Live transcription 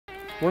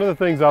One of the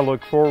things I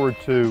look forward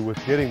to with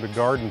getting the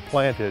garden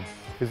planted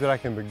is that I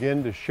can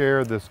begin to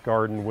share this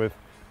garden with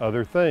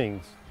other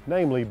things,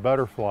 namely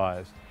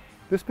butterflies.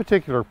 This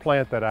particular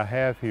plant that I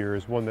have here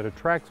is one that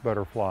attracts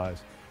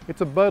butterflies.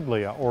 It's a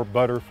Buddleia, or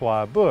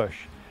butterfly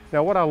bush.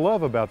 Now what I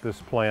love about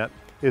this plant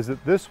is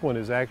that this one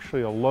is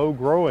actually a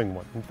low-growing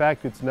one. In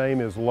fact, its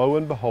name is, lo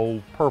and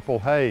behold, Purple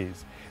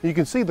Haze. And you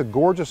can see the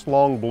gorgeous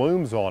long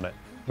blooms on it.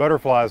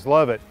 Butterflies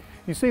love it.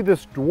 You see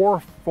this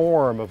dwarf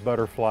form of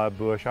butterfly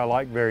bush I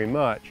like very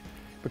much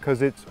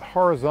because it's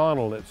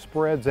horizontal, it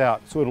spreads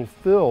out, so it'll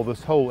fill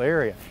this whole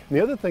area. And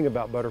the other thing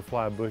about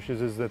butterfly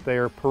bushes is that they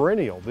are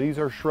perennial. These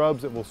are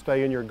shrubs that will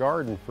stay in your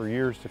garden for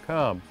years to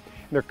come.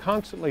 And they're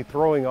constantly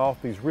throwing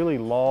off these really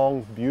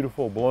long,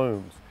 beautiful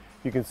blooms.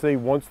 You can see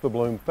once the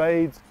bloom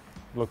fades,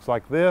 it looks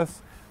like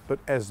this, but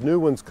as new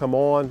ones come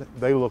on,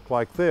 they look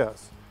like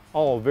this.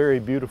 All very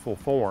beautiful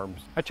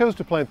forms. I chose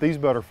to plant these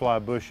butterfly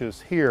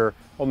bushes here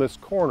on this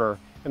corner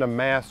in a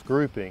mass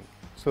grouping,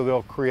 so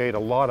they'll create a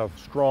lot of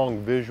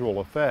strong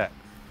visual effect.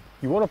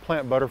 You want to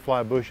plant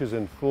butterfly bushes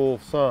in full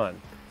sun.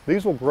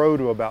 These will grow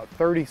to about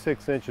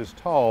 36 inches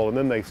tall and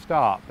then they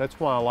stop. That's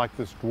why I like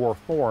this dwarf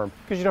form,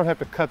 because you don't have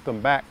to cut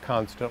them back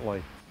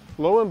constantly.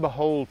 Lo and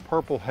behold,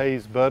 Purple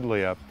Haze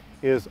Buddleia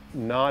is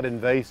not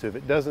invasive.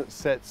 It doesn't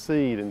set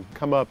seed and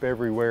come up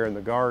everywhere in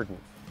the garden.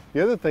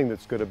 The other thing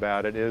that's good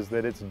about it is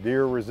that it's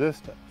deer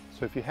resistant.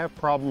 So if you have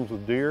problems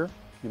with deer,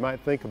 you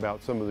might think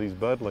about some of these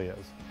Buddleias.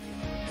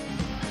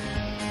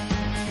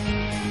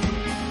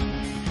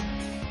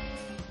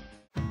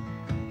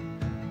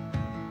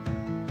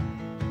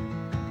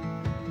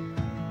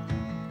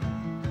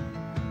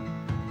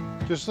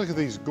 Just look at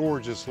these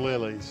gorgeous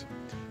lilies.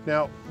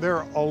 Now, there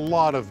are a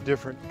lot of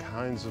different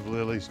kinds of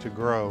lilies to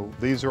grow.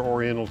 These are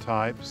Oriental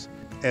types,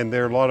 and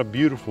there are a lot of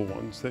beautiful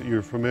ones that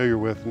you're familiar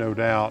with, no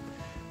doubt,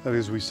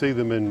 because we see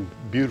them in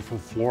beautiful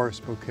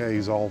florist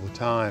bouquets all the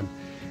time.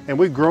 And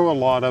we grow a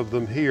lot of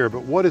them here,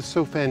 but what is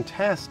so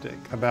fantastic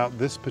about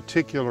this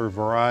particular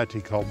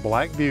variety called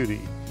Black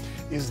Beauty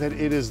is that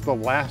it is the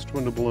last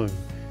one to bloom.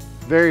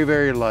 Very,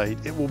 very late.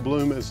 It will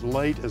bloom as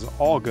late as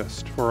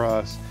August for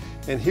us.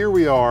 And here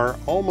we are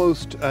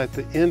almost at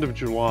the end of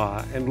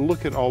July, and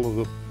look at all of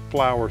the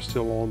flowers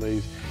still on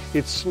these.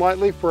 It's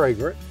slightly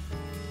fragrant,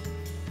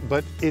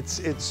 but it's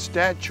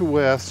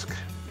statuesque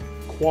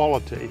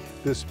quality.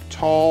 This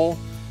tall,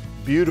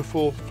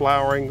 beautiful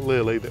flowering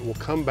lily that will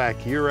come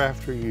back year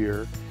after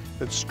year,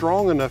 that's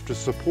strong enough to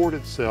support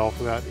itself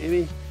without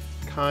any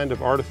kind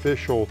of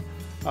artificial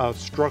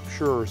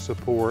structure or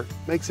support,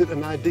 makes it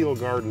an ideal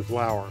garden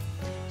flower.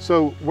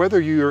 So whether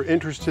you're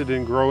interested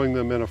in growing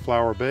them in a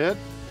flower bed,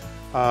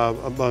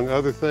 among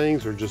other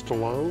things, or just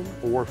alone,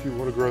 or if you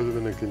want to grow them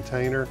in a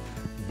container,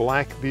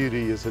 Black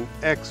Beauty is an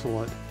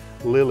excellent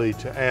lily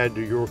to add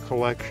to your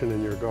collection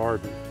in your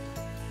garden.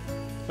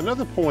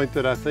 Another point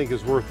that I think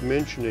is worth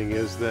mentioning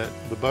is that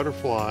the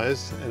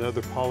butterflies and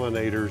other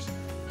pollinators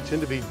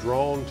tend to be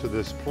drawn to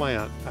this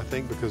plant, I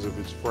think because of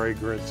its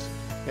fragrance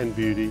and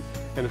beauty.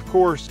 And of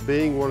course,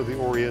 being one of the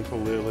Oriental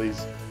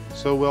lilies,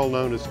 so well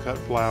known as cut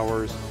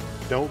flowers,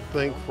 don't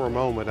think for a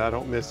moment I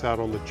don't miss out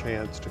on the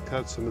chance to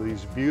cut some of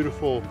these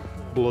beautiful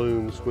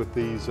blooms with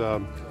these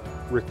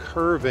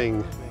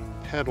recurving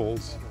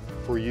petals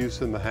for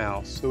use in the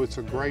house. So it's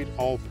a great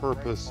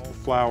all-purpose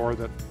flower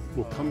that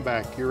will come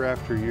back year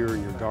after year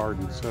in your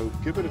garden. So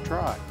give it a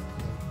try.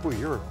 Boy,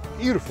 you're a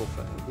beautiful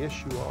thing.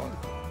 Yes, you are.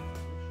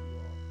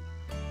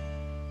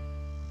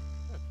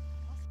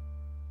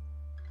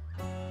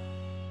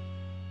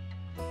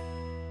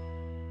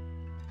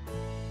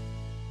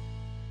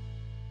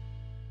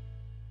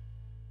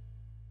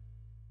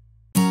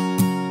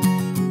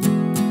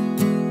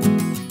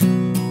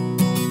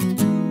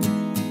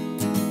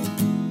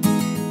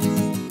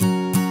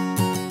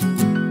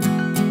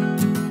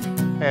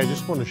 Hey, I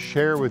just want to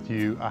share with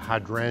you a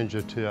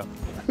hydrangea tip.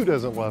 Who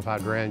doesn't love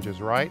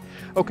hydrangeas, right?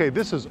 Okay,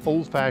 this is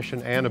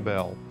old-fashioned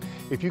Annabelle.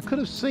 If you could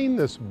have seen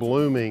this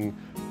blooming,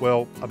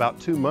 well, about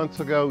 2 months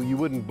ago, you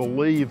wouldn't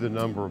believe the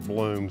number of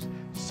blooms.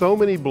 So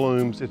many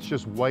blooms, it's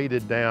just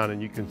weighted down,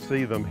 and you can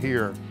see them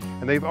here.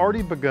 And they've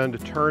already begun to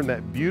turn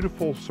that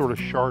beautiful sort of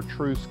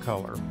chartreuse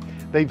color.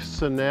 They've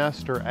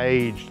senesced or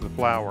aged the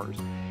flowers.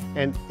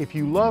 And if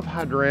you love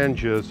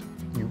hydrangeas,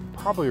 you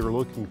probably are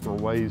looking for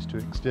ways to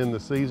extend the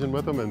season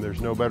with them, and there's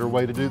no better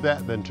way to do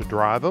that than to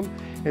dry them.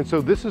 And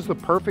so this is the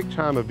perfect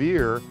time of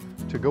year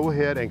to go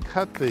ahead and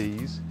cut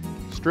these,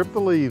 strip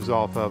the leaves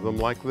off of them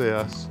like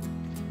this,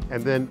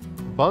 and then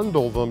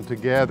bundle them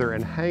together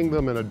and hang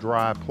them in a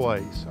dry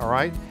place, all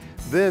right?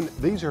 Then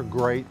these are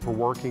great for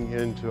working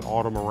into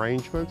autumn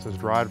arrangements as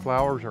dried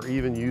flowers, or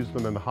even use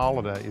them in the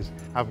holidays.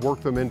 I've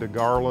worked them into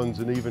garlands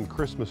and even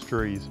Christmas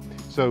trees.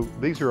 So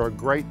these are a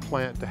great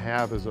plant to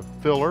have as a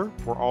filler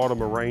for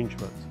autumn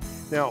arrangements.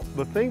 Now,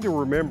 the thing to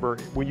remember,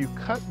 when you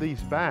cut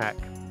these back,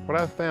 what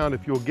I've found,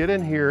 if you'll get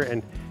in here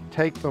and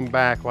take them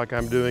back like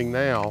I'm doing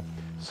now,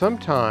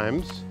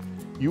 sometimes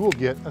you will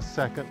get a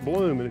second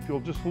bloom. And if you'll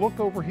just look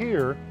over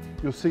here,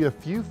 you'll see a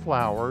few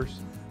flowers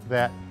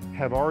that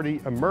have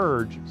already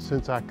emerged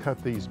since I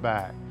cut these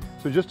back.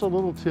 So just a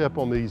little tip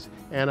on these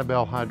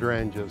Annabelle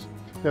Hydrangeas.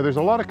 Now there's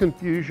a lot of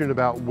confusion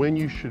about when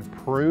you should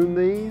prune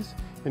these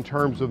in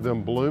terms of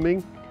them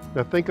blooming.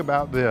 Now think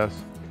about this.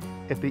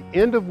 At the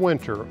end of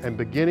winter and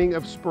beginning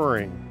of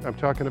spring, I'm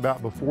talking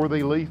about before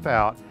they leaf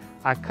out,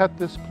 I cut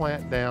this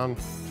plant down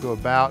to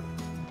about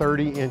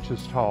 30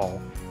 inches tall.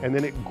 And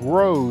then it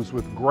grows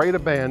with great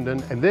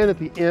abandon. And then at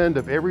the end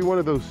of every one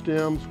of those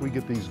stems, we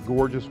get these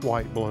gorgeous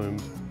white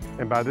blooms.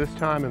 And by this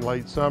time in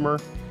late summer,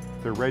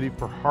 they're ready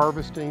for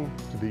harvesting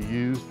to be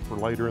used for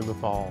later in the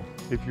fall.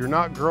 If you're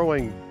not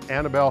growing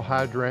Annabelle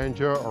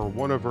Hydrangea or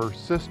one of her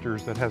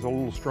sisters that has a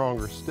little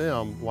stronger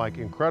stem like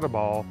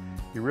Incredible,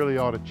 you really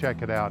ought to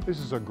check it out. This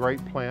is a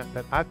great plant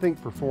that I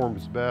think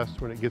performs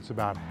best when it gets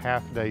about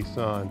half-day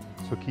sun,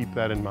 so keep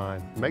that in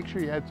mind. Make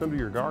sure you add some to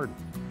your garden.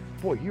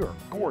 Boy, you are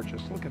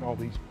gorgeous. Look at all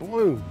these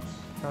blooms.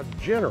 How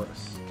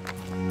generous.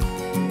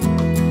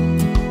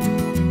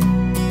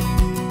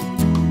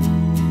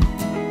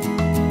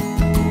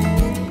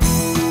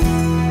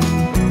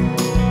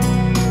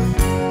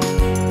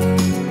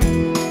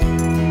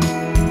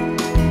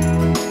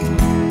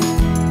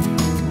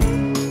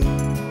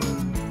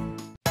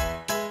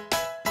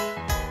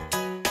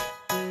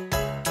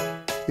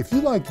 If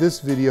you like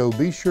this video,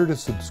 be sure to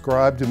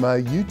subscribe to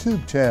my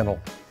YouTube channel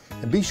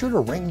and be sure to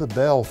ring the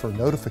bell for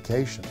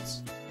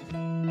notifications.